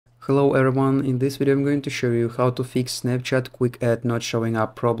Hello everyone, in this video I'm going to show you how to fix Snapchat quick ad not showing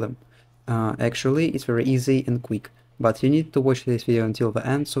up problem. Actually, it's very easy and quick, but you need to watch this video until the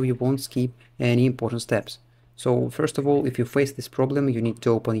end so you won't skip any important steps. So first of all, if you face this problem, you need to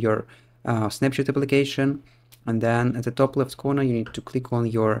open your Snapchat application, and then at the top left corner you need to click on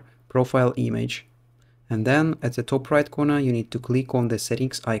your profile image, and then at the top right corner you need to click on the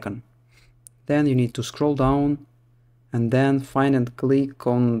settings icon. Then you need to scroll down and then find and click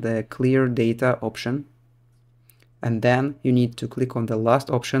on the clear data option, and then you need to click on the last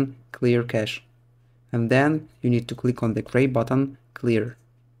option, clear cache, and then you need to click on the gray button, clear.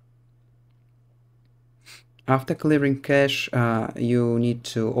 After clearing cache, you need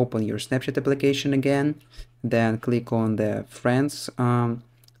to open your Snapchat application again, then click on the friends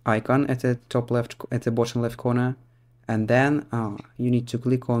icon at the bottom left corner, and then you need to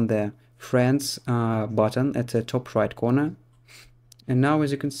click on the friends button at the top right corner. And now,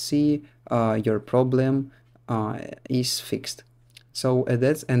 as you can see, your problem is fixed. So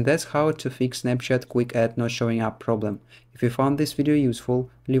that's how to fix Snapchat quick ad not showing up problem. If you found this video useful,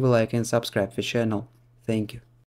 leave a like and subscribe to the channel. Thank you.